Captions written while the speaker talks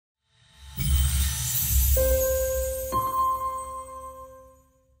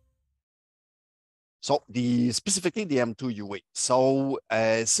So specifically the M2UA. So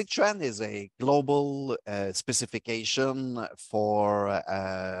SIGTRAN is a global specification for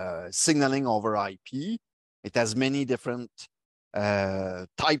signaling over IP. It has many different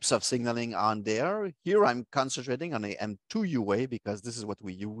types of signaling on there. Here I'm concentrating on the M2UA because this is what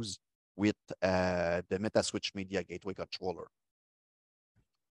we use with the Metaswitch Media Gateway Controller.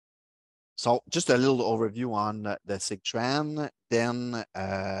 So just a little overview on the SIGTRAN, then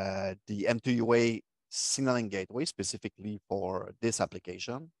the M2UA Signaling Gateway specifically for this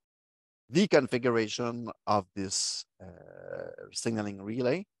application, the configuration of this signaling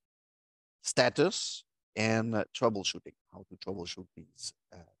relay, status, and troubleshooting, how to troubleshoot these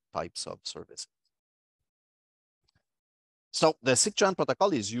types of services. So the SIGTRAN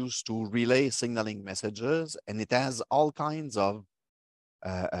protocol is used to relay signaling messages, and it has all kinds of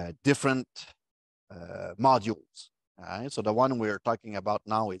different modules. All right? So the one we're talking about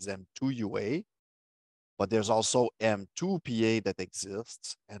now is M2UA, but there's also M2PA that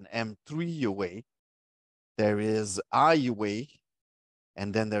exists, and M3UA. There is IUA,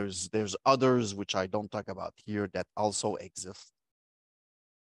 and then there's others which I don't talk about here that also exist.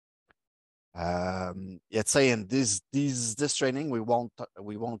 Let's say in this training we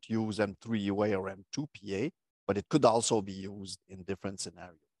won't use M3UA or M2PA, but it could also be used in different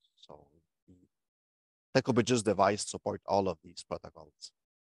scenarios. So the TelcoBridges device support all of these protocols.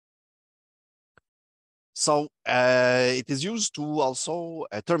 So it is used to also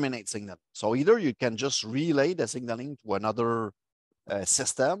terminate signaling. So either you can just relay the signaling to another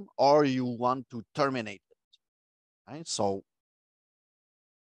system, or you want to terminate it. Right? So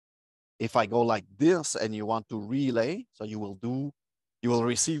if I go like this and you want to relay, so you will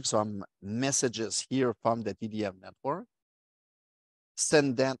receive some messages here from the TDM network,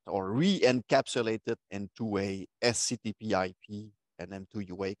 send that or re-encapsulate it into a SCTP IP and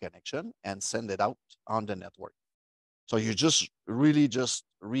M2UA connection and send it out on the network. So you really just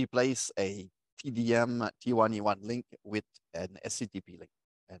replace a TDM T1E1 link with an SCTP link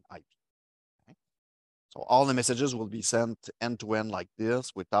and IP. Okay? So all the messages will be sent end-to-end like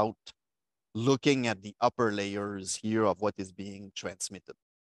this without looking at the upper layers here of what is being transmitted.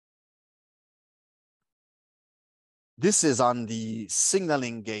 This is on the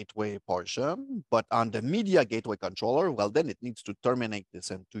signaling gateway portion, but on the media gateway controller, well, then it needs to terminate this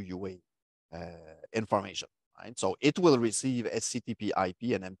M2UA information, right? So it will receive SCTP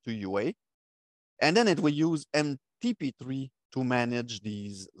IP and M2UA, and then it will use MTP2 to manage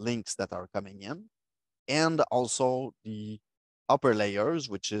these links that are coming in, and also the upper layers,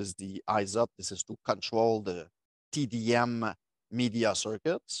 which is the eyes up. This is to control the TDM media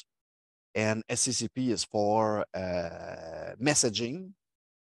circuits. And SCCP is for messaging.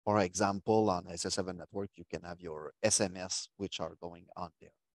 For example, on SS7 network, you can have your SMS, which are going on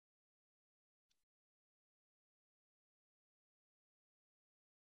there.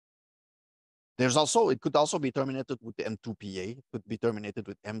 It could also be terminated with the M2PA. It could be terminated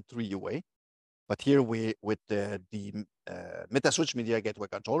with M3UA. But here with the Metaswitch Media Gateway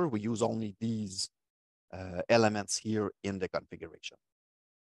Controller, we use only these elements here in the configuration.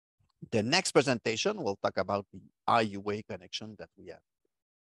 The next presentation, we'll talk about the IUA connection that we have.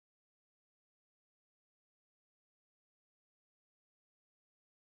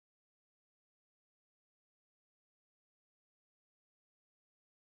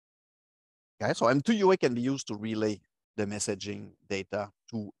 Okay, so M2UA can be used to relay the messaging data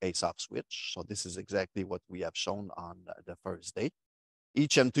to a soft switch. So this is exactly what we have shown on the first day.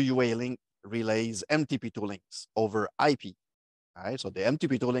 Each M2UA link relays MTP2 links over IP. All right, so the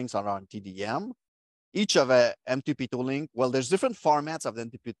MTP2 links are on TDM. Each of a MTP2 link, well, there's different formats of the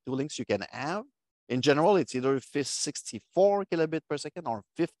MTP2 links you can have. In general, it's either 64 kilobit per second or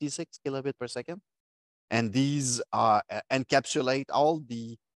 56 kilobit per second. And these encapsulate all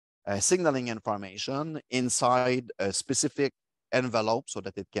the signaling information inside a specific envelope so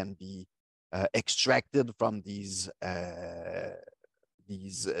that it can be extracted from these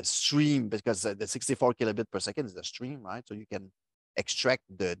stream, because the 64 kilobit per second is the stream, right? So you can extract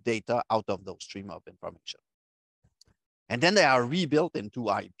the data out of those stream of information. And then they are rebuilt into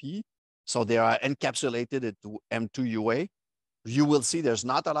IP. So they are encapsulated into M2UA. You will see there's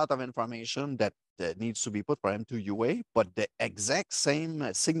not a lot of information that needs to be put for M2UA, but the exact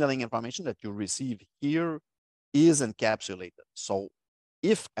same signaling information that you receive here is encapsulated. So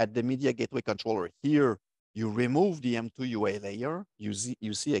if at the media gateway controller here, you remove the M2UA layer, you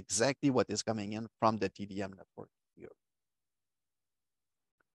see exactly what is coming in from the TDM network here.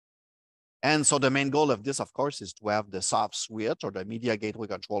 And so the main goal of this, of course, is to have the soft switch or the media gateway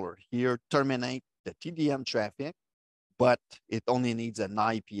controller here terminate the TDM traffic but it only needs an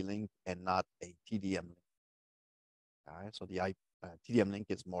IP link and not a TDM link. All right, so the TDM link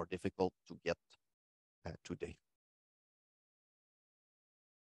is more difficult to get today.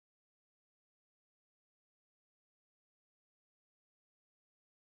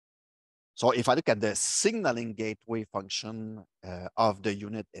 So if I look at the signaling gateway function of the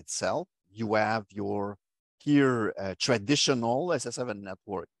unit itself, you have your here traditional SS7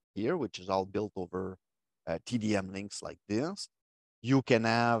 network here, which is all built over TDM links like this. You can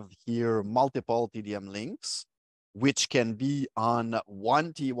have here multiple TDM links, which can be on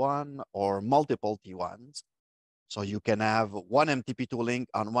one T1 or multiple T1s. So you can have one MTP2 link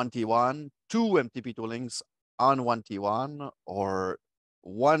on one T1, two MTP2 links on one T1, or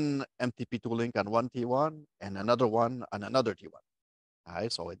one MTP2 link on one T1 and another one on another T1. All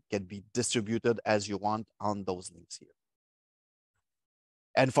right, so it can be distributed as you want on those links here.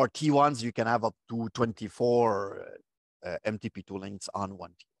 And for T1s, you can have up to 24 MTP2 links on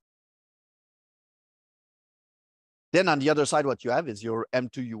one T1. Then on the other side, what you have is your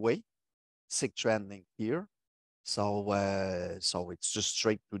M2UA SIGTRAN link here. So it's just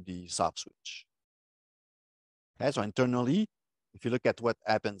straight to the soft switch. Okay, so internally, if you look at what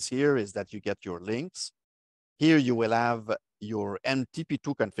happens here is that you get your links. Here you will have your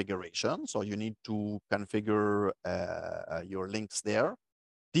MTP2 configuration. So you need to configure your links there.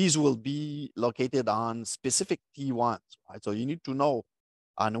 These will be located on specific T1s, right? So you need to know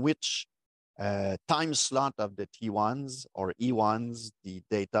on which time slot of the T1s or E1s the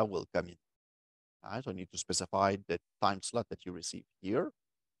data will come in. Right, so you need to specify the time slot that you receive here.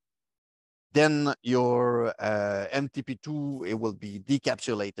 Then your MTP2, it will be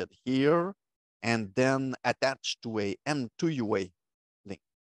decapsulated here and then attached to a M2UA link.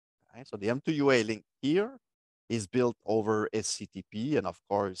 Right, so the M2UA link here is built over SCTP and of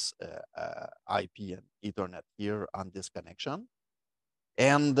course IP and Ethernet here on this connection.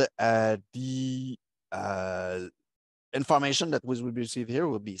 And the information that will be received here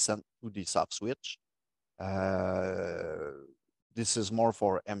will be sent to the soft switch. This is more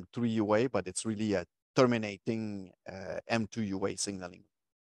for M3UA, but it's really a terminating M2UA signaling.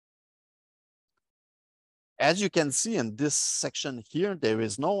 As you can see in this section here, there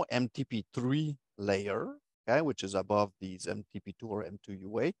is no MTP3 layer, okay, which is above these MTP2 or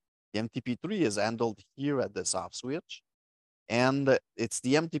M2UA. The MTP3 is handled here at the soft switch, and it's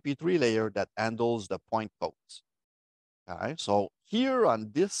the MTP3 layer that handles the point codes. Okay, so here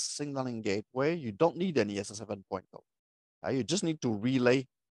on this signaling gateway, you don't need any SS7 point code. Okay, you just need to relay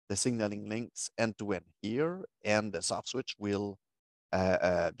the signaling links end-to-end here, and the soft switch will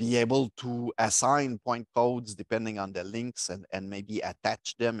be able to assign point codes depending on the links and maybe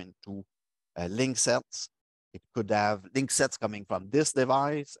attach them into link sets. It could have link sets coming from this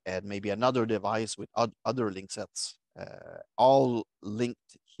device and maybe another device with other link sets, all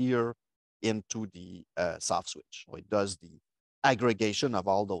linked here into the soft switch. So it does the aggregation of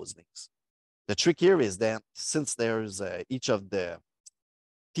all those links. The trick here is that since there's each of the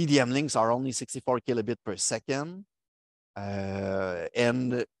TDM links are only 64 kilobit per second,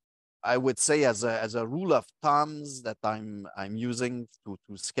 and I would say as a rule of thumbs that I'm using to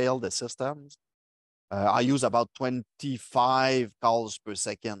scale the systems, I use about 25 calls per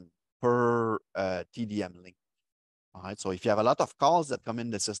second per TDM link. All right, so if you have a lot of calls that come in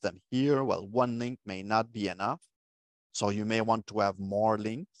the system here, well, one link may not be enough. So you may want to have more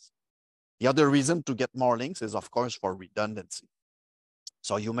links. The other reason to get more links is, of course, for redundancy.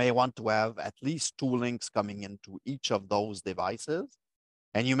 So you may want to have at least 2 links coming into each of those devices.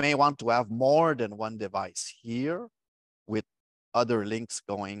 And you may want to have more than one device here with other links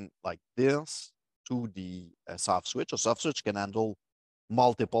going like this to the soft switch. A soft switch can handle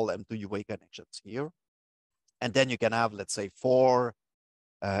multiple M2UA connections here. And then you can have, let's say, 4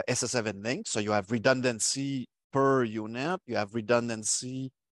 SS7 links. So you have redundancy per unit. You have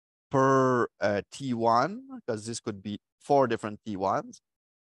redundancy per T1, because this could be 4 different T1s.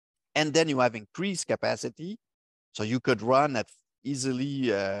 And then you have increased capacity. So you could run at easily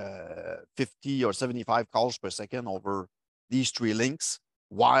 50 or 75 calls per second over these 3 links,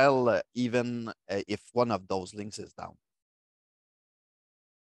 while even if one of those links is down.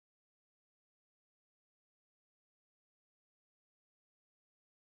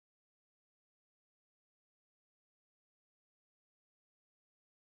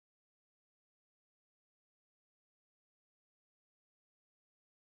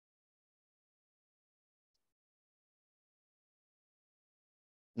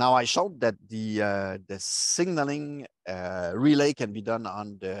 Now I showed that the signaling relay can be done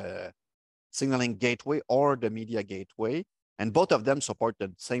on the signaling gateway or the media gateway, and both of them support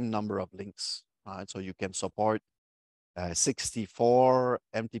the same number of links. Right? So you can support 64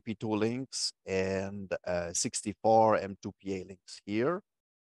 MTP2 links and 64 M2PA links here.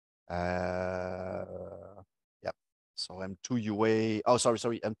 Yep. So M2UA, oh,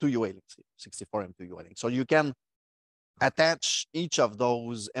 sorry, M2UA links, 64 M2UA links. So you can attach each of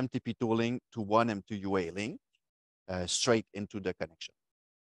those MTP2 link to one M2UA link straight into the connection.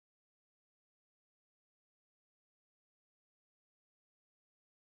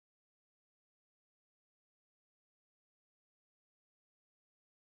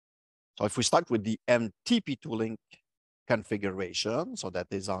 So if we start with the MTP2 link configuration, so that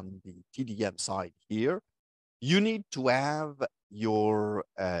is on the TDM side here, you need to have your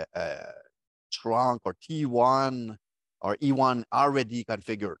trunk or T1 or E1 already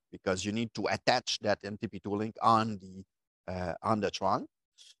configured because you need to attach that MTP2 link on the trunk.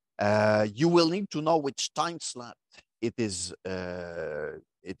 You will need to know which time slot it is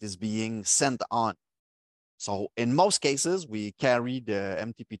being sent on. So in most cases, we carry the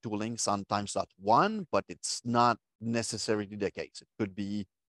MTP2 links on time slot 1, but it's not necessarily the case. It could be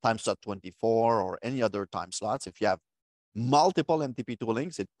time slot 24 or any other time slots. If you have multiple MTP2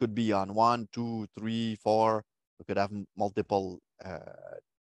 links, it could be on 1, 2, 3, 4. We could have multiple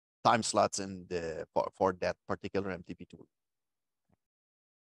time slots in for that particular MTP2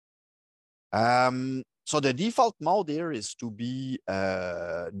 link. So the default mode here is to be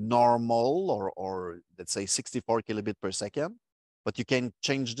normal or let's say 64 kilobit per second, but you can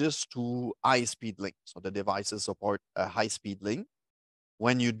change this to high-speed link. So the devices support a high-speed link.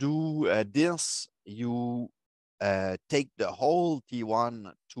 When you do this, you take the whole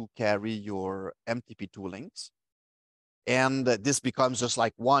T1 to carry your MTP2 links. And this becomes just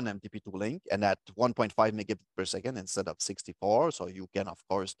like one MTP2 link and at 1.5 megabit per second instead of 64. So you can, of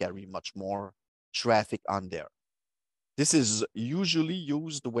course, carry much more traffic on there. This is usually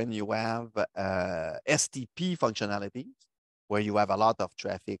used when you have STP functionalities where you have a lot of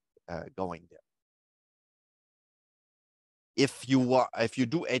traffic going there. If you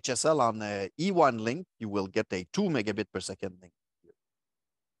do HSL on a E1 link, you will get a 2 megabit per second link.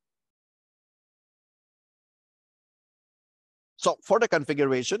 So for the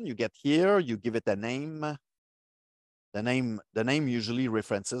configuration, you get here, you give it a name. The name usually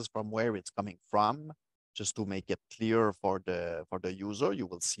references from where it's coming from, just to make it clear for the user. You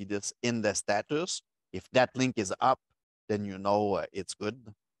will see this in the status. If that link is up, then you know it's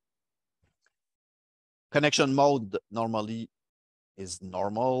good. Connection mode normally is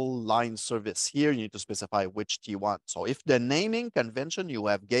normal. Line service here, you need to specify which T1. So if the naming convention you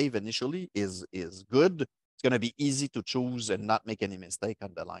have gave initially is good, it's going to be easy to choose and not make any mistake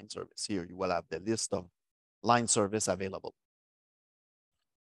on the line service. Here you will have the list of line service available.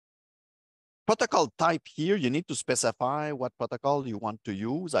 Protocol type here, you need to specify what protocol you want to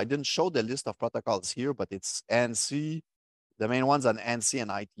use. I didn't show the list of protocols here, but it's ANSI. The main ones are ANSI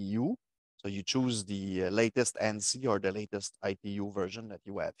and ITU. So you choose the latest ANSI or the latest ITU version that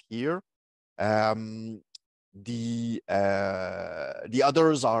you have here. The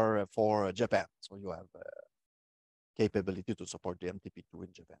others are for Japan. So you have capability to support the MTP2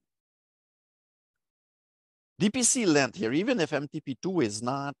 in Japan. DPC length here, even if MTP2 is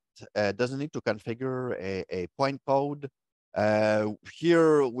not, doesn't need to configure a point code.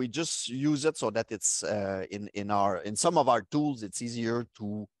 Here we just use it so that it's in some of our tools, it's easier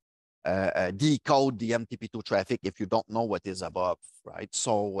to decode the MTP2 traffic if you don't know what is above, right?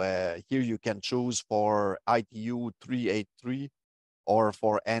 So here you can choose for ITU 383 or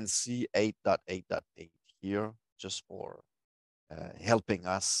for ANSI 8.8.8 here, just for helping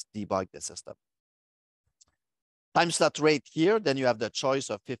us debug the system. Time slot rate here, then you have the choice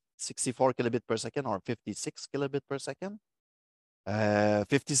of 64 kilobit per second or 56 kilobit per second.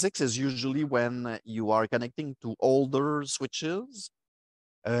 56 is usually when you are connecting to older switches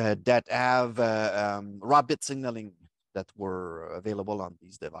that have raw bit signaling that were available on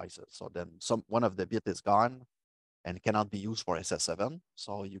these devices. So then one of the bit is gone and cannot be used for SS7.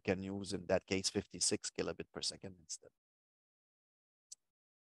 So you can use, in that case, 56 kilobit per second instead.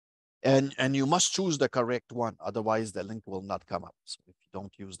 And you must choose the correct one, otherwise the link will not come up. So if you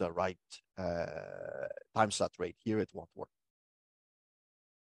don't use the right time slot rate here, it won't work.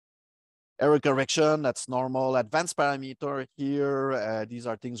 Error correction, that's normal. Advanced parameter here, these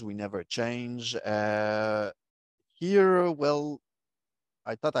are things we never change. Here, well,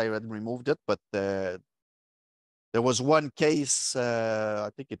 I thought I had removed it, but there was one case,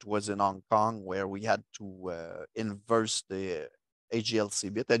 I think it was in Hong Kong, where we had to inverse the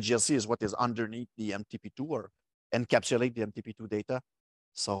AGLC bit. AGLC is what is underneath the MTP2 or encapsulate the MTP2 data.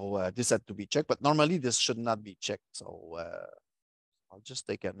 So this had to be checked, but normally this should not be checked. So I'll just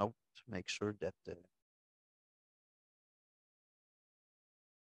take a note to make sure that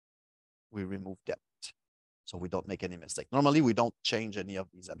we remove that so we don't make any mistake. Normally, we don't change any of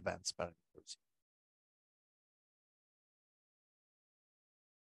these advanced parameters.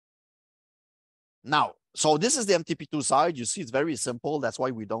 Now, so this is the MTP2 side. You see, it's very simple. That's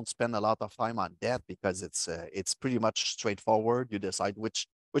why we don't spend a lot of time on that, because it's pretty much straightforward. You decide which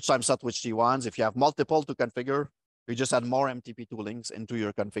time slot, which T1s. If you have multiple to configure, you just add more MTP2 links into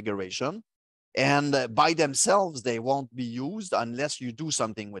your configuration. And by themselves, they won't be used unless you do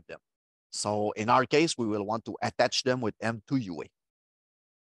something with them. So in our case, we will want to attach them with M2UA.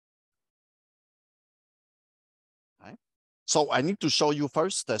 Okay. So I need to show you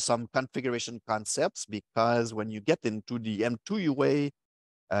first some configuration concepts, because when you get into the M2UA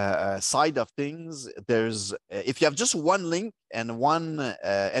side of things, there's if you have just one link and one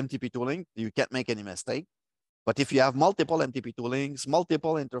MTP2 link, you can't make any mistake. But if you have multiple MTP2 links,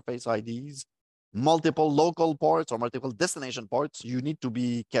 multiple interface IDs, multiple local ports or multiple destination ports, you need to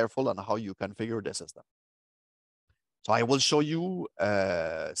be careful on how you configure the system. So I will show you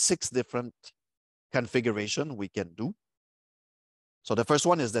 6 different configuration we can do. So the first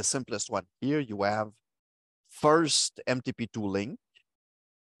one is the simplest one. Here you have first MTP2 link,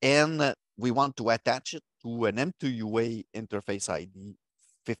 and we want to attach it to an M2UA interface ID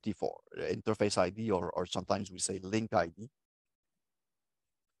 54, interface ID, or sometimes we say link ID.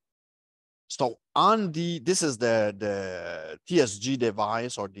 So on this is the TSG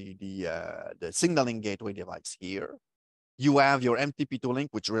device, or the signaling gateway device here. You have your MTP2 link,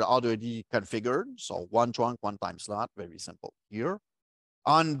 which we're already configured. So one trunk, one time slot, very simple here.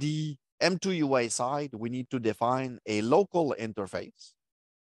 On the M2UA side, we need to define a local interface.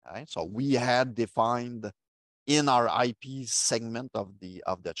 Okay? So we had defined in our IP segment of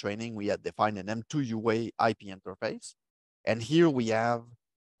the training, we had defined an M2UA IP interface. And here we have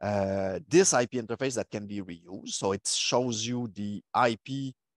this IP interface that can be reused. So it shows you the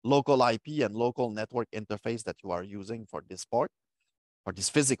IP, local IP and local network interface that you are using for this port, for this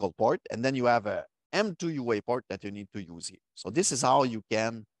physical port. And then you have a M2UA port that you need to use here. So this is how you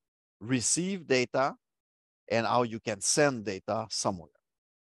can receive data and how you can send data somewhere.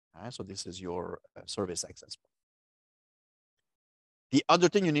 Right? So this is your service access point. The other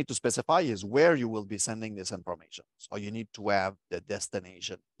thing you need to specify is where you will be sending this information. So you need to have the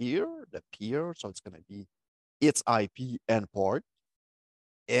destination here, the peer. So it's going to be its IP and port.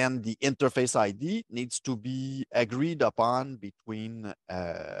 And the interface ID needs to be agreed upon between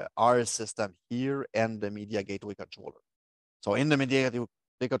our system here and the media gateway controller. So in the media gateway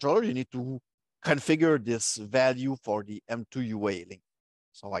controller, you need to configure this value for the M2UA link.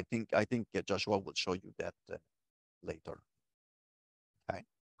 So I think Joshua will show you that later. Okay.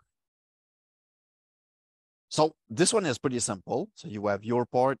 So this one is pretty simple. So you have your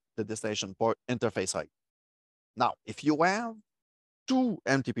port, the destination port, interface ID. Now, if you have 2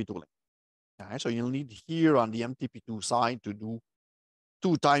 MTP2 links, okay, so you'll need here on the MTP2 side to do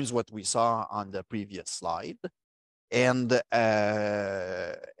 2 times what we saw on the previous slide, and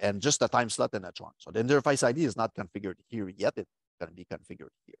just a time slot and a trunk. So the interface ID is not configured here yet. It's going to be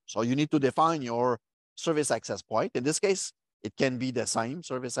configured here. So you need to define your service access point. In this case, it can be the same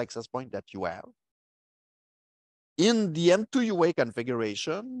service access point that you have. In the M2UA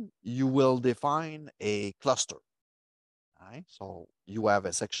configuration, you will define a cluster. Right? So you have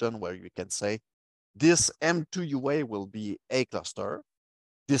a section where you can say, this M2UA will be a cluster.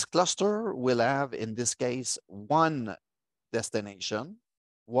 This cluster will have, in this case, 1 destination,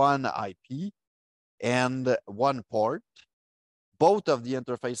 1 IP, and 1 port. Both of the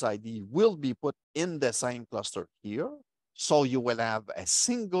interface ID will be put in the same cluster here. So you will have a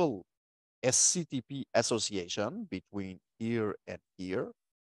single SCTP association between here and here,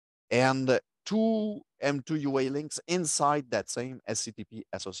 and 2 M2UA links inside that same SCTP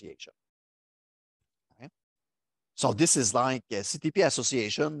association. Okay. So this is like a CTP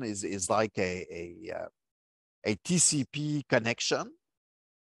association is like a TCP connection,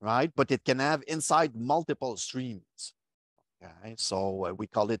 right? But it can have inside multiple streams. Okay. So we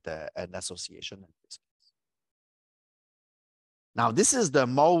call it an association in this case. Now, this is the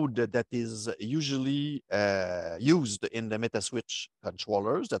mode that is usually used in the Metaswitch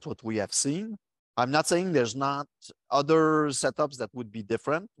controllers. That's what we have seen. I'm not saying there's not other setups that would be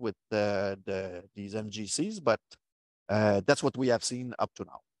different with these MGCs, but that's what we have seen up to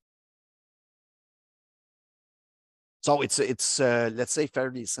now. So it's let's say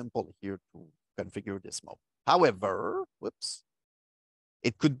fairly simple here to configure this mode. However, whoops,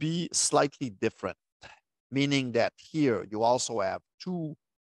 it could be slightly different, meaning that here you also have 2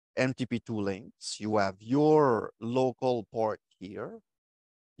 MTP2 links. You have your local port here.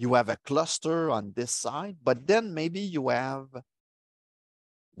 You have a cluster on this side, but then maybe you have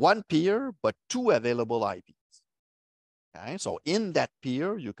one peer, but two available IPs. Okay, so in that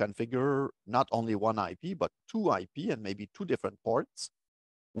peer, you configure not only one IP, but two IP and maybe two different ports,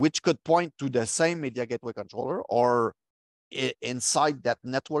 which could point to the same media gateway controller, or inside that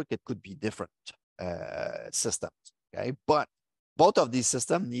network, it could be different systems. Okay, but both of these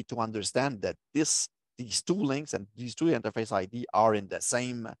systems need to understand that these two links and these two interface ID are in the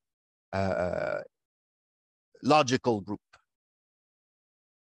same logical group.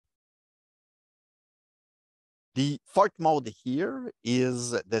 The fork mode here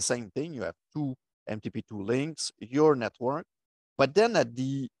is the same thing. You have two MTP2 links, your network, but then at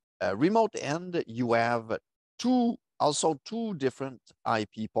the remote end, you have also two different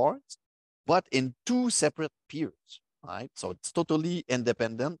IP ports, but in two separate peers, right? So it's totally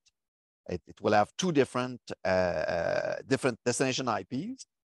independent. It will have two different destination IPs,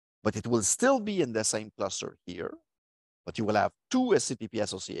 but it will still be in the same cluster here. But you will have two SCTP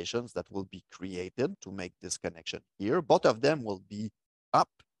associations that will be created to make this connection here. Both of them will be up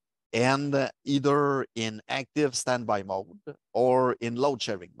and either in active standby mode or in load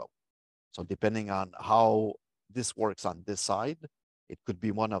sharing mode. So depending on how this works on this side, it could be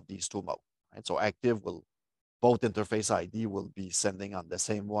one of these two modes. Right? So active will, both interface ID will be sending on the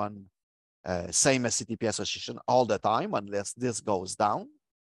same one, same SCTP association all the time, unless this goes down.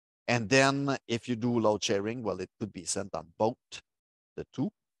 And then if you do load sharing, well, it could be sent on both the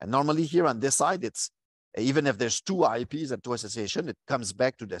two. And normally here on this side, it's even if there's two IPs and two association, it comes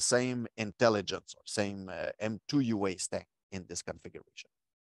back to the same intelligence or same M2UA stack in this configuration.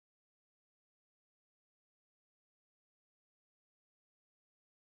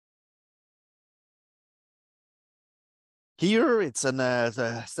 Here, it's in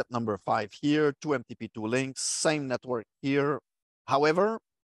step number 5 here, two MTP2 links, same network here. However,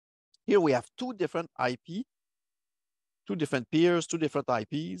 here we have two different IP, two different peers, two different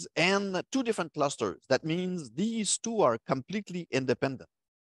IPs, and two different clusters. That means these two are completely independent,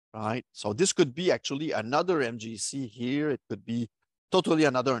 right? So this could be actually another MGC here. It could be totally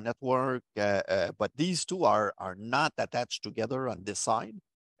another network, but these two are not attached together on this side,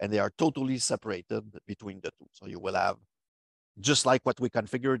 and they are totally separated between the two. So you will have, just like what we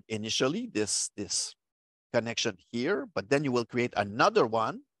configured initially, this connection here, but then you will create another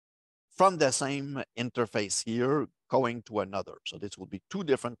one from the same interface here going to another. So this will be two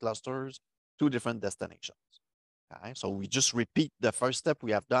different clusters, two different destinations. Okay, so we just repeat the first step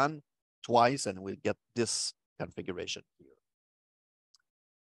we have done twice, and we'll get this configuration here.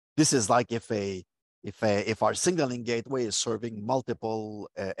 This is like if our signaling gateway is serving multiple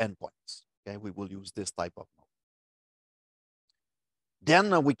endpoints. Okay, we will use this type of mode.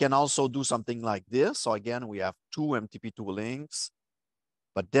 Then we can also do something like this. So again, we have two MTP2 links,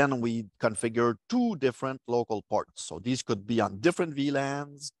 but then we configure two different local ports. So these could be on different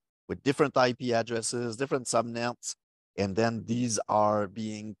VLANs with different IP addresses, different subnets, and then these are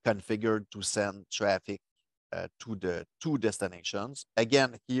being configured to send traffic to the two destinations.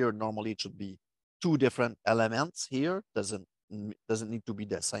 Again, here normally it should be two different elements here. Doesn't need to be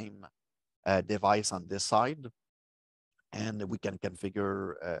the same device on this side. And we can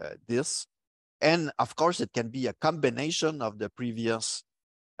configure this. And of course, it can be a combination of the previous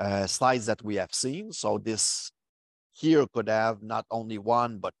slides that we have seen. So this here could have not only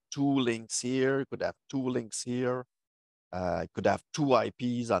one, but two links here, could have two links here. It could have two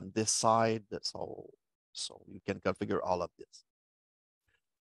IPs on this side. So you can configure all of this.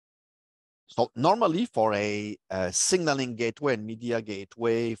 So normally for a signaling gateway and media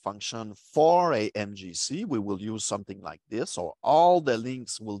gateway function for a MGC, we will use something like this. So all the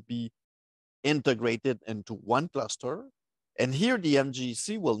links will be integrated into one cluster. And here the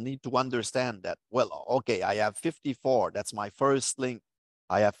MGC will need to understand that, well, okay, I have 54, that's my first link.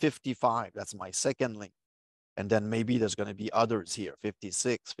 I have 55, that's my second link. And then maybe there's going to be others here,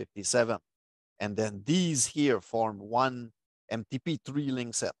 56, 57. And then these here form one MTP3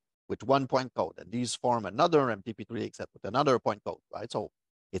 link set with one point code. And these form another MTP3 link set with another point code, right? So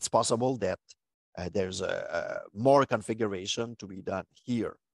it's possible that there's more configuration to be done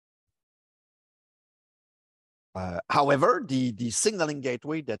here. However, the signaling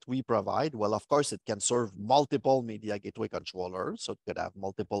gateway that we provide, well, of course, it can serve multiple media gateway controllers. So it could have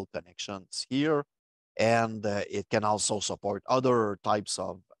multiple connections here. And it can also support other types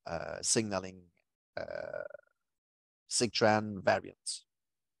of signaling SIGTRAN variants.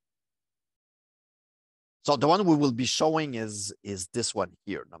 So the one we will be showing is this one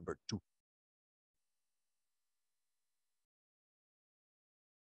here, number 2.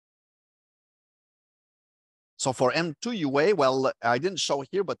 So for M2UA, well, I didn't show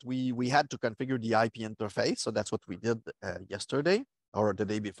here, but we had to configure the IP interface. So that's what we did yesterday. or the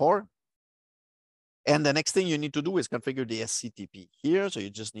day before. And the next thing you need to do is configure the SCTP here. So you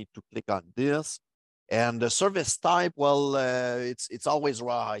just need to click on this. And the service type, well, it's always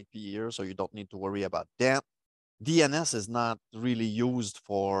raw IP here, so you don't need to worry about that. DNS is not really used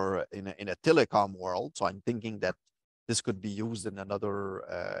for in a telecom world, so I'm thinking that this could be used in another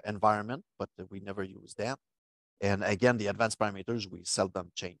environment, but we never use that. And again, the advanced parameters, we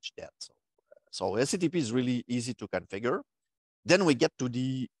seldom change that. So SCTP is really easy to configure. Then we get to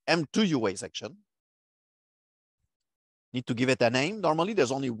the M2UA section. Need to give it a name. Normally,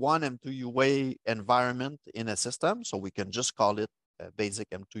 there's only one M2UA environment in a system, so we can just call it a basic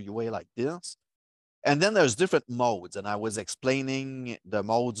M2UA like this. And then there's different modes, and I was explaining the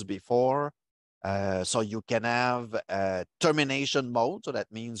modes before. So you can have a termination mode, so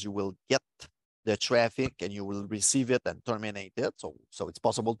that means you will get the traffic and you will receive it and terminate it. So it's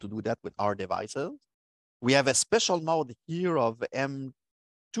possible to do that with our devices. We have a special mode here of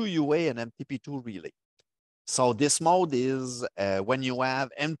M2UA and MTP2 relay. So this mode is when you have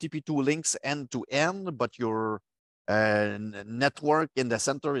MTP2 links end to end, but your network in the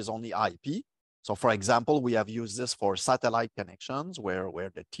center is only IP. So for example, we have used this for satellite connections where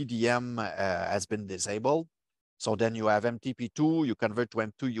the TDM has been disabled. So then you have MTP2, you convert to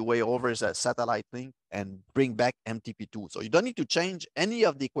M2UA over a satellite link and bring back MTP2. So you don't need to change any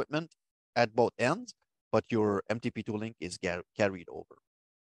of the equipment at both ends, but your MTP2 link is carried over.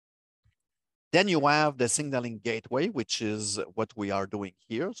 Then you have the signaling gateway, which is what we are doing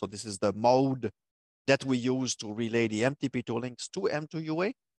here. So this is the mode that we use to relay the MTP2 links to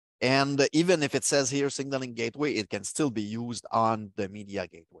M2UA. And even if it says here signaling gateway, it can still be used on the media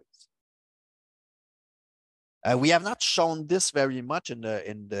gateways. We have not shown this very much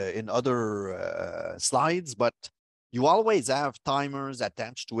in other slides, but you always have timers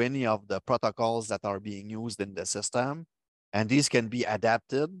attached to any of the protocols that are being used in the system, and these can be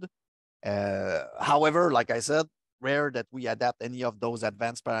adapted. However, like I said, rare that we adapt any of those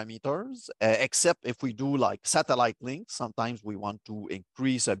advanced parameters, except if we do like satellite links. Sometimes we want to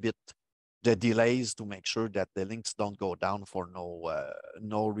increase a bit the delays to make sure that the links don't go down for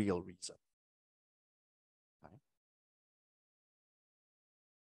no real reason. Okay.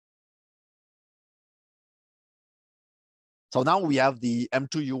 So now we have the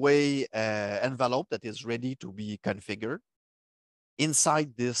M2UA envelope that is ready to be configured.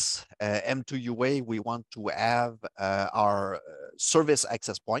 Inside this M2UA, we want to have our service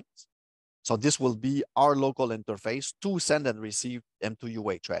access points. So this will be our local interface to send and receive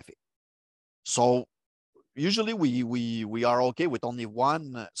M2UA traffic. So usually we are okay with only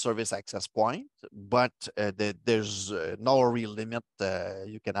one service access point, but there's no real limit.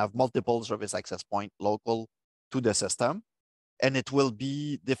 You can have multiple service access points local to the system, and it will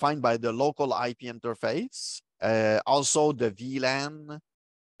be defined by the local IP interface, also the VLAN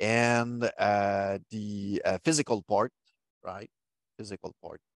and the physical port, right? Physical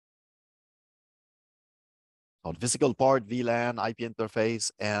port. So the physical port, VLAN, IP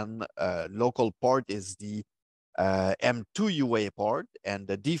interface, and local port is the M2UA port, and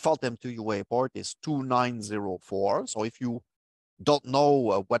the default M2UA port is 2904. So if you don't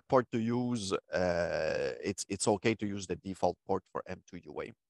know what port to use, it's okay to use the default port for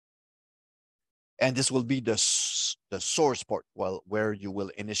M2UA. And this will be the source port, well, where you will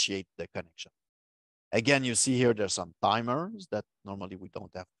initiate the connection. Again, you see here there's some timers that normally we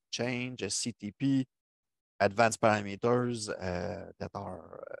don't have to change, SCTP, advanced parameters that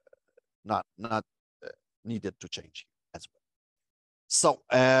are not needed to change as well.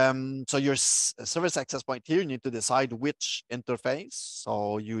 So your service access point here, you need to decide which interface.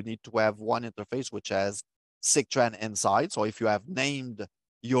 So you need to have one interface which has SIGTRAN inside. So if you have named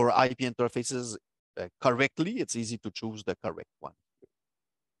your IP interfaces correctly, it's easy to choose the correct one.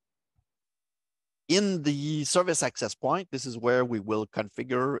 In the service access point, this is where we will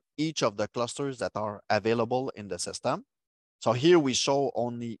configure each of the clusters that are available in the system. So here we show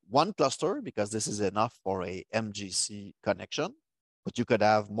only one cluster because this is enough for a MGC connection, but you could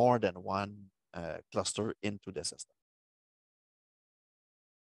have more than one cluster into the system.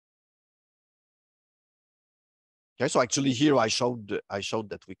 Okay, so actually here I showed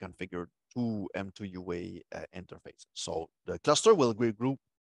that we configured two M2UA interfaces. So the cluster will regroup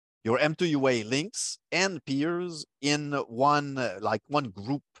your M2UA links and peers in one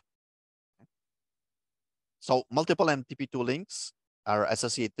group. So multiple MTP2 links are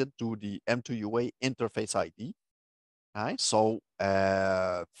associated to the M2UA interface ID. All right, so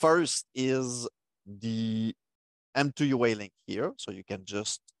first is the M2UA link here. So you can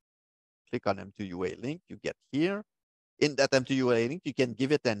just click on M2UA link, you get here. In that M2UA link, you can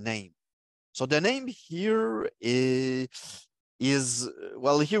give it a name. So the name here is is,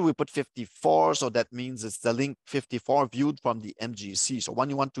 well, here we put 54. So that means it's the link 54 viewed from the MGC. So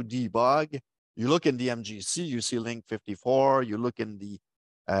when you want to debug, you look in the MGC, you see link 54, you look in the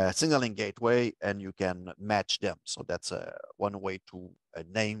signaling gateway, and you can match them. So that's one way to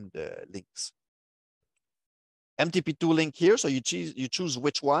name the links. MTP2 link here, so you choose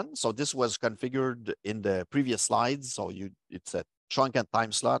which one. So this was configured in the previous slides. So it's a trunk and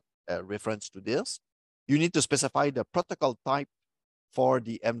time slot reference to this. You need to specify the protocol type for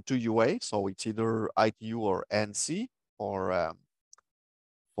the M2UA. So it's either ITU or NC.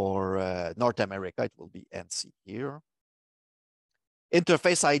 For North America, it will be NC here.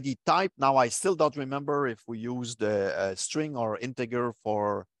 Interface ID type. Now, I still don't remember if we used string or integer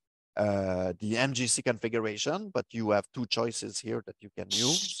for the MGC configuration, but you have two choices here that you can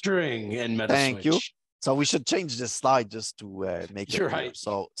use. String and Metaswitch. Thank you. So we should change this slide just to make it clear. Right.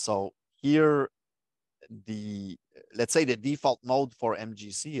 So here, let's say the default mode for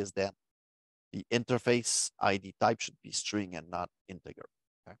MGC is that the interface ID type should be string and not integer.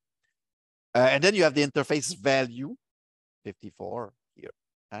 Okay. And then you have the interface value, 54 here.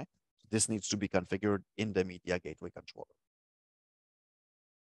 Okay. This needs to be configured in the media gateway controller.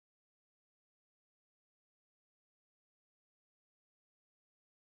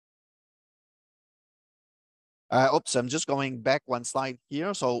 Oops, I'm just going back one slide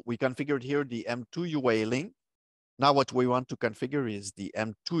here. So we configured here the M2UA link. Now what we want to configure is the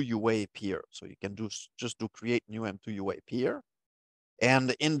M2UA peer. So you can just create new M2UA peer.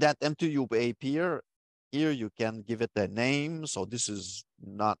 And in that M2UA peer, here you can give it a name. So this is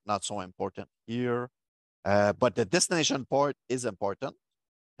not so important here. But the destination port is important.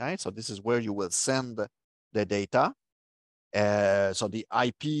 Okay, so this is where you will send the data. So the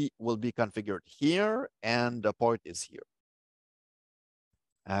IP will be configured here, and the port is here.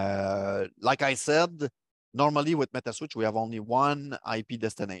 Like I said, normally with Metaswitch, we have only one IP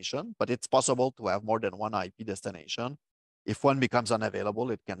destination, but it's possible to have more than one IP destination. If one becomes unavailable,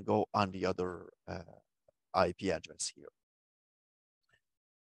 it can go on the other IP address here.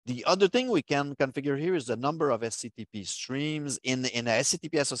 The other thing we can configure here is the number of SCTP streams. In a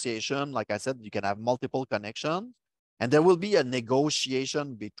SCTP association, like I said, you can have multiple connections. And there will be a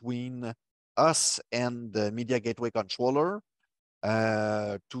negotiation between us and the media gateway controller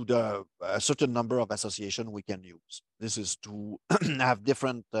to a certain number of association we can use. This is to have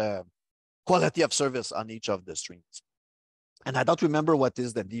different quality of service on each of the streams. And I don't remember what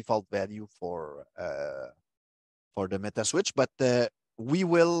is the default value for the Metaswitch, but we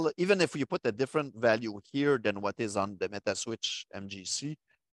will, even if you put a different value here than what is on the Metaswitch MGC,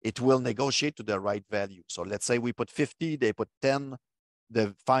 it will negotiate to the right value. So let's say we put 50, they put 10,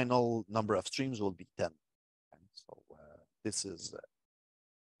 the final number of streams will be 10. And so this is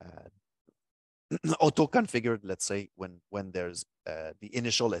auto-configured, let's say, when there's the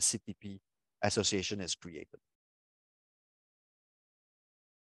initial SCTP association is created.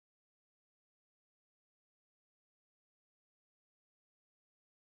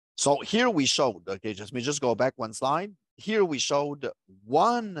 So here we showed, okay, let me just go back one slide. Here we showed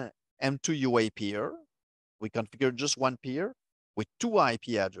one M2UA peer. We configured just one peer with two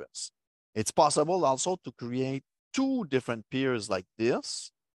IP addresses. It's possible also to create two different peers like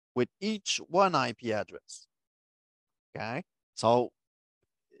this with each one IP address. Okay, so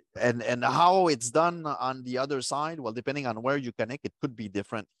and how it's done on the other side, well, depending on where you connect, it could be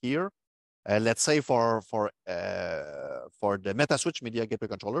different here. Let's say for the Metaswitch media gateway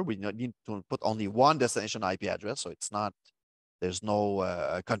controller, we need to put only one destination IP address, so it's not, there's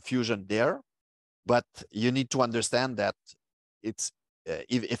no confusion there. But you need to understand that it's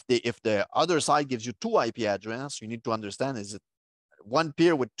if the other side gives you two IP address, you need to understand, is it one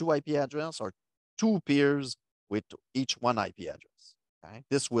peer with two IP address or two peers with each one IP address? Okay,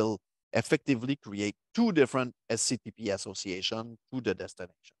 this will effectively create two different SCTP association to the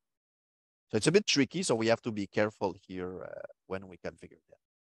destination. So it's a bit tricky, so we have to be careful here when we configure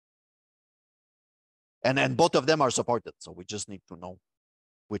that. And both of them are supported, so we just need to know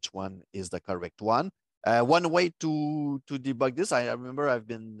which one is the correct one. One way to debug this, I remember I've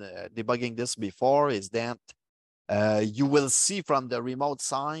been debugging this before, is that you will see from the remote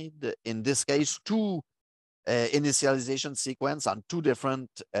side, in this case, two initialization sequence on two different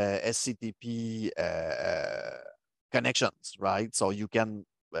SCTP connections, right? So you can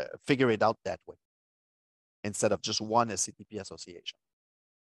figure it out that way instead of just one SCTP association.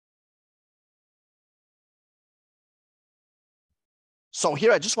 So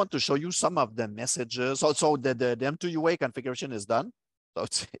here I just want to show you some of the messages. So the M2UA configuration is done. So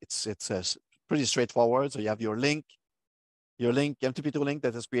it's pretty straightforward. So you have your link, your link, MTP2 link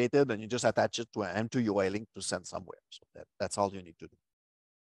that is created, and you just attach it to an M2UA link to send somewhere. So that's all you need to do.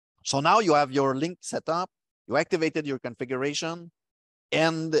 So now you have your link set up, you activated your configuration,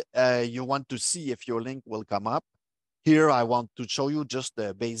 and you want to see if your link will come up. Here, I want to show you just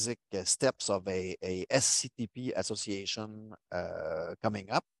the basic steps of a SCTP association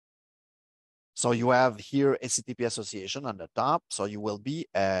coming up. So you have here SCTP association on the top. So you will be,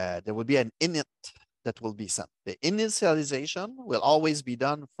 there will be an init that will be sent. The initialization will always be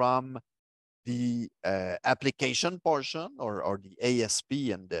done from the application portion or the ASP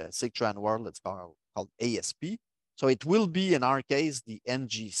in the SIGTRAN world. It's called ASP. So it will be, in our case, the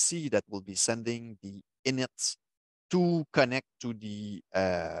NGC that will be sending the inits to connect to the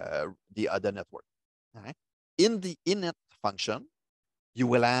other network. Right? In the init function, you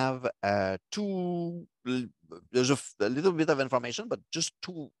will have there's a little bit of information, but just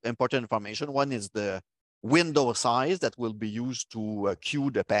two important information. One is the window size that will be used to queue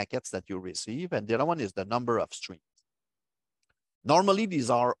the packets that you receive, and the other one is the number of streams. Normally, these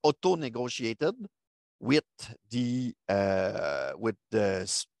are auto-negotiated with the other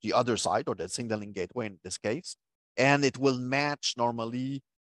side, or the signaling gateway in this case, and it will match normally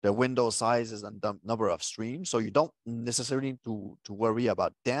the window sizes and the number of streams. So you don't necessarily need to worry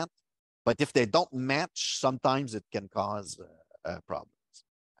about that. But if they don't match, sometimes it can cause problems.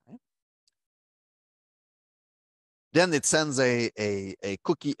 Okay. Then it sends a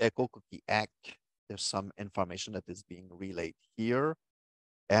cookie echo cookie ACK. There's some information that is being relayed here.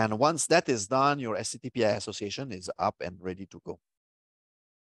 And once that is done, your SCTP association is up and ready to go.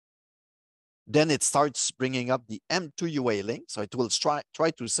 Then it starts bringing up the M2UA link. So it will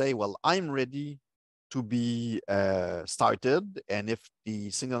try to say, well, I'm ready to be started. And if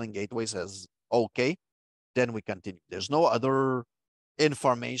the signaling gateway says, okay, then we continue. There's no other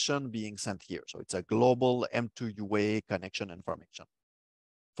information being sent here. So it's a global M2UA connection information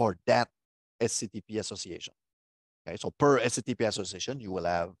for that SCTP association. Okay, so per SCTP association, you will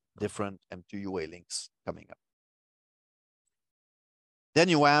have different M2UA links coming up. Then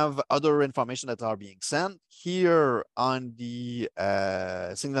you have other information that are being sent. Here on the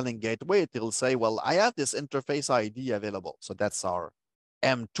signaling gateway, it will say, well, I have this interface ID available. So that's our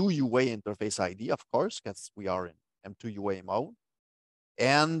M2UA interface ID, of course, because we are in M2UA mode.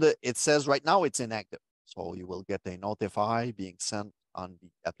 And it says right now it's inactive. So you will get a notify being sent on the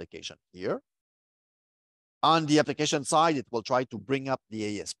application here. On the application side, it will try to bring up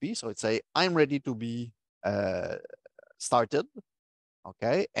the ASP. So it say, I'm ready to be started.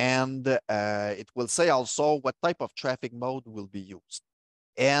 Okay, and it will say also what type of traffic mode will be used.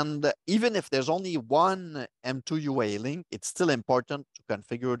 And even if there's only one M2UA link, it's still important to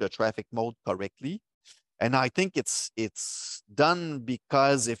configure the traffic mode correctly. And I think it's done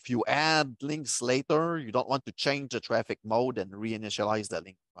because if you add links later, you don't want to change the traffic mode and reinitialize the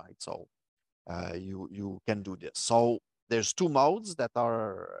link, right? So you can do this. So there's two modes that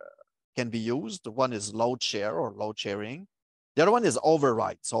can be used. One is load share or load sharing. The other one is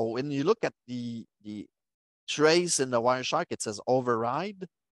override. So when you look at the trace in the Wireshark, it says override.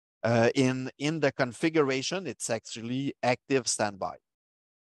 In the configuration, it's actually active standby.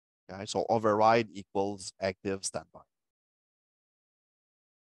 Okay, so override equals active standby.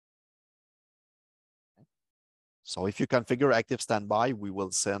 Okay. So if you configure active standby, we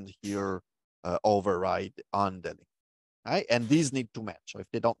will send here override on the link. Right? And these need to match. So if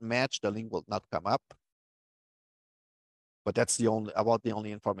they don't match, the link will not come up. But that's the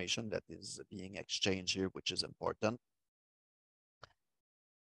only information that is being exchanged here, which is important.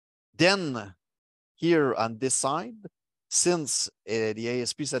 Then here on this side, since the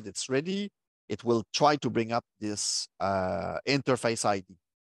ASP said it's ready, it will try to bring up this interface ID.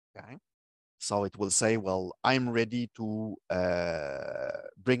 Okay, so it will say, well, I'm ready to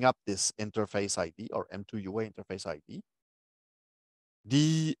bring up this interface ID or M2UA interface ID.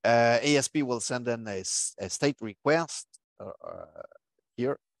 The ASP will send in a state request.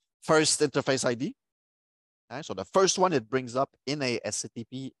 Here, first interface ID. Okay, so the first one it brings up in a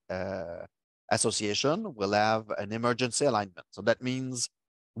SCTP association will have an emergency alignment. So that means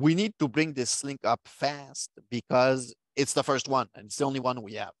we need to bring this link up fast because it's the first one and it's the only one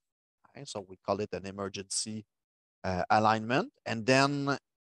we have. Okay, so we call it an emergency alignment. And then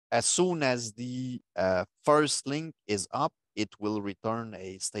as soon as the first link is up, it will return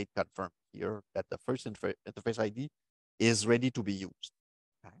a state confirm here that the first interface ID is ready to be used.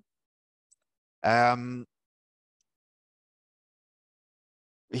 Okay.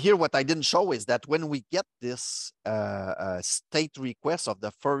 Here, what I didn't show is that when we get this state request of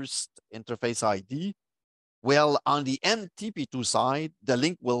the first interface ID, well, on the MTP2 side, the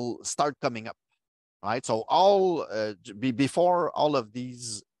link will start coming up. right? So all before all of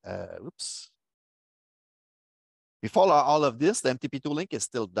these, before all of this, the MTP2 link is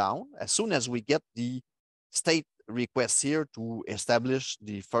still down. As soon as we get the state request here to establish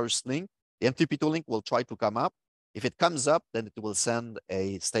the first link, the MTP2 link will try to come up. If it comes up, then it will send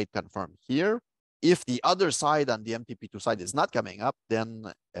a state confirm here. If the other side on the MTP2 side is not coming up,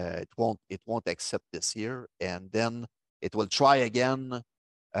 then it won't accept this here, and then it will try again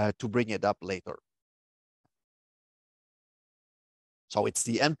to bring it up later. So it's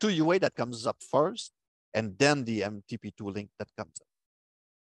the M2UA that comes up first, and then the MTP2 link that comes up.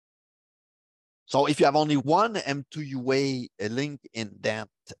 So if you have only one M2UA link in that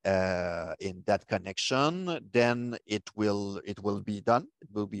connection, then it will be done. It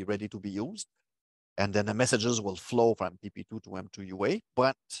will be ready to be used, and then the messages will flow from MTP2 to M2UA.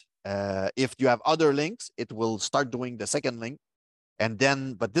 But if you have other links, it will start doing the second link, and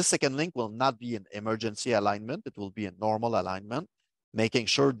then but this second link will not be an emergency alignment. It will be a normal alignment, making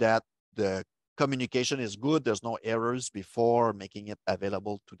sure that the communication is good. There's no errors before making it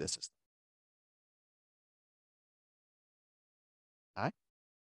available to the system. All right.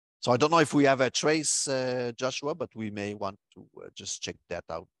 So I don't know if we have a trace, Joshua, but we may want to just check that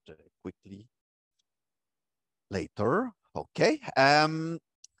out quickly later. Okay.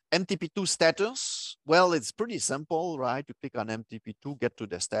 MTP2 status. Well, it's pretty simple, right? You click on MTP2, get to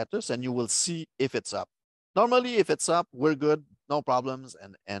the status, and you will see if it's up. Normally, if it's up, we're good, no problems,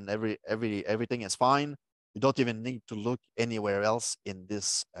 and everything is fine. You don't even need to look anywhere else in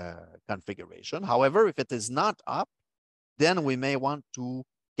this configuration. However, if it is not up, then we may want to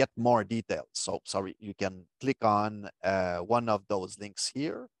get more details. So sorry, you can click on one of those links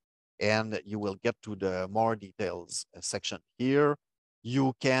here, and you will get to the more details section here.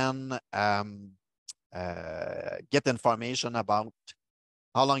 You can get information about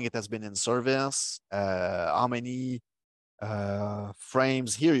how long it has been in service, how many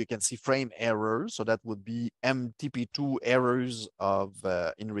frames. Here you can see frame errors. So that would be MTP2 errors of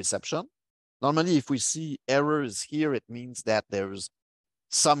in reception. Normally, if we see errors here, it means that there's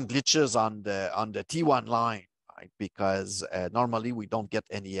some glitches on the T1 line, right? Because normally we don't get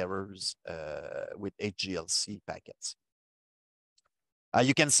any errors with HGLC packets.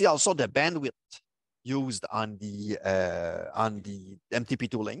 You can see also the bandwidth used on the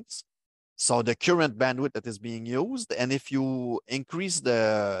MTP2 links. So the current bandwidth that is being used, and if you increase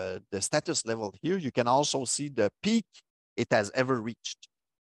the status level here, you can also see the peak it has ever reached.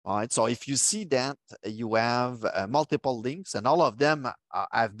 All right, so if you see that you have multiple links and all of them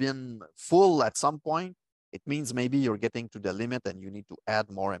have been full at some point, it means maybe you're getting to the limit and you need to add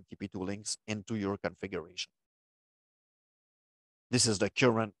more MTP2 links into your configuration. This is the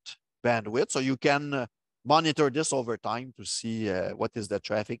current bandwidth, so you can monitor this over time to see what is the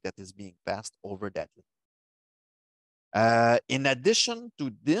traffic that is being passed over that link. In addition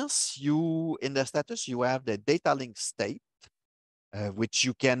to this, in the status, you have the data link state, which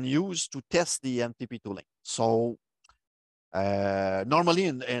you can use to test the MTP2 link. So normally,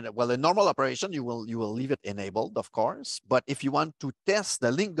 in normal operation, you will leave it enabled, of course. But if you want to test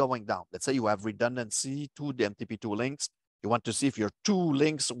the link going down, let's say you have redundancy to the MTP2 links, you want to see if your two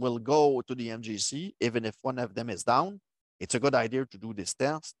links will go to the MGC, even if one of them is down, it's a good idea to do this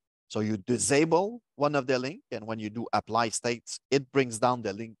test. So you disable one of the link, and when you do apply states, it brings down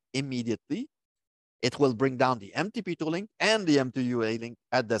the link immediately. It will bring down the MTP2 link and the M2UA link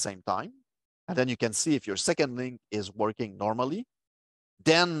at the same time. And then you can see if your second link is working normally.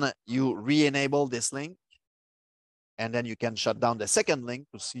 Then you re-enable this link, and then you can shut down the second link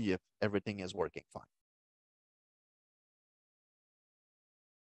to see if everything is working fine.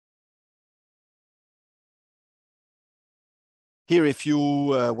 Here, if you,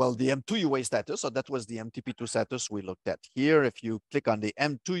 the M2UA status, so that was the MTP2 status we looked at here. If you click on the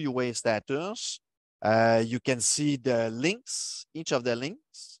M2UA status, you can see the links, each of the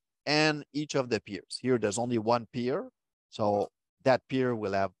links, and each of the peers. Here, there's only one peer. So that peer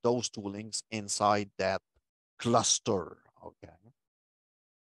will have those two links inside that cluster. Okay.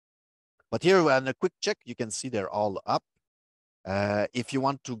 But here, on a quick check, you can see they're all up. If you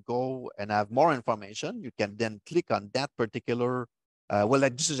want to go and have more information, you can then click on that particular,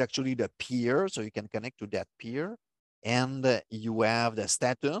 this is actually the peer, so you can connect to that peer, and you have the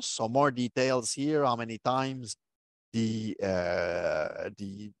status. So more details here, how many times the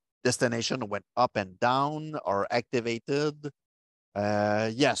destination went up and down or activated.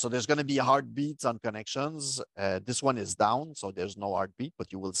 So there's going to be heartbeats on connections. This one is down, so there's no heartbeat,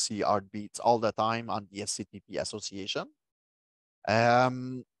 but you will see heartbeats all the time on the SCTP association.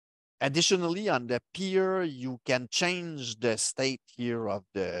 Additionally, on the peer, you can change the state here of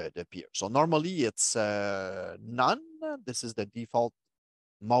the peer. So normally it's none. This is the default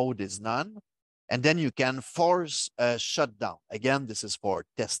mode is none. And then you can force a shutdown. Again, this is for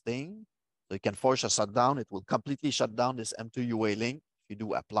testing. So you can force a shutdown. It will completely shut down this M2UA link if you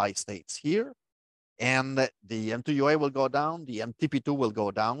do apply states here. And the M2UA will go down, the MTP2 will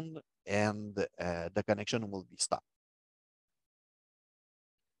go down, and the connection will be stopped.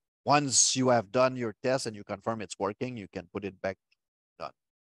 Once you have done your test and you confirm it's working, you can put it back done.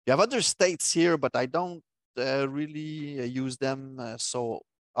 You have other states here, but I don't really use them. So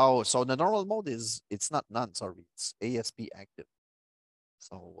the normal mode is, it's not none, sorry, it's ASP active.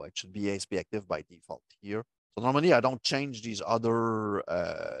 So it should be ASP active by default here. So normally I don't change these other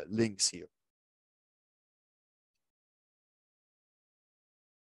links here.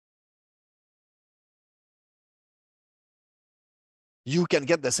 You can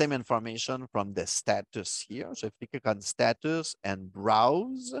get the same information from the status here. So if you click on status and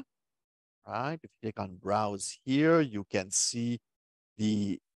browse, right? If you click on browse here, you can see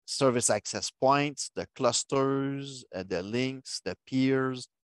the service access points, the clusters, the links, the peers.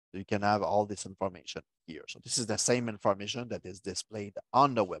 So you can have all this information here. So this is the same information that is displayed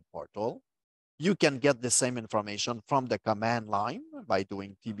on the web portal. You can get the same information from the command line by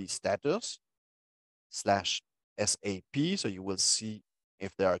doing tb status /SAP. So you will see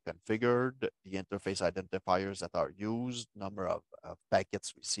if they are configured, the interface identifiers that are used, number of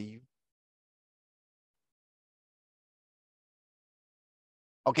packets received.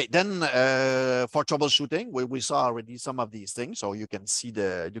 Okay, then for troubleshooting, we saw already some of these things. So you can see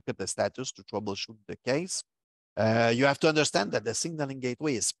look at the status to troubleshoot the case. You have to understand that the signaling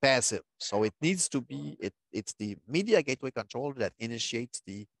gateway is passive. So it needs to be, it's the media gateway controller that initiates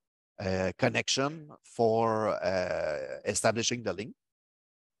the connection for establishing the link.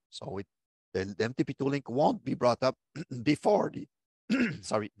 So the MTP2 link won't be brought up before the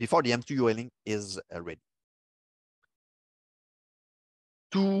before the M2UA link is ready.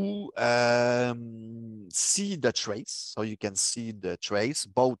 To see the trace, so you can see the trace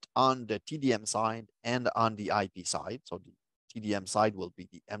both on the TDM side and on the IP side. So the TDM side will be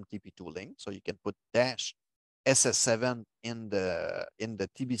the MTP2 link. So you can put -SS7 in the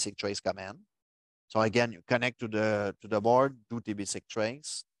tbsig trace command. So again, you connect to the board, do tbsig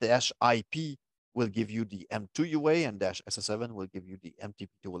trace, -IP will give you the M2UA and -SS7 will give you the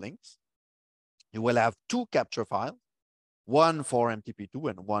MTP2 links. You will have two capture files, one for MTP2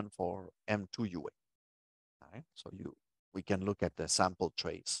 and one for M2UA. Right? So we can look at the sample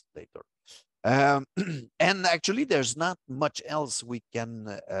trace later. And actually, there's not much else we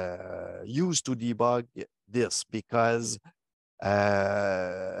can use to debug this, because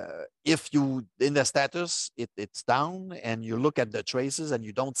if you, in the status, it's down and you look at the traces and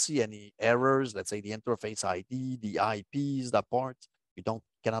you don't see any errors, let's say the interface ID, the IPs, the ports, you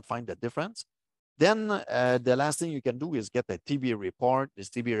cannot find the difference. Then the last thing you can do is get a TB report. This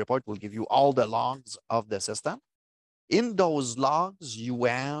TB report will give you all the logs of the system. In those logs, you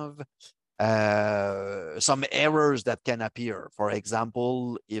have some errors that can appear. For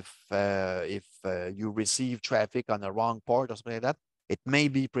example, if you receive traffic on the wrong port or something like that, it may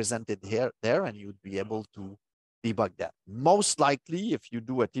be presented there, and you'd be able to debug that. Most likely, if you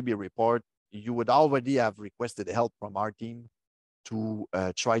do a TB report, you would already have requested help from our team to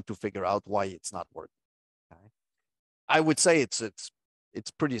try to figure out why it's not working. Okay? I would say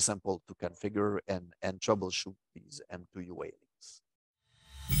it's pretty simple to configure and troubleshoot these M2UA links.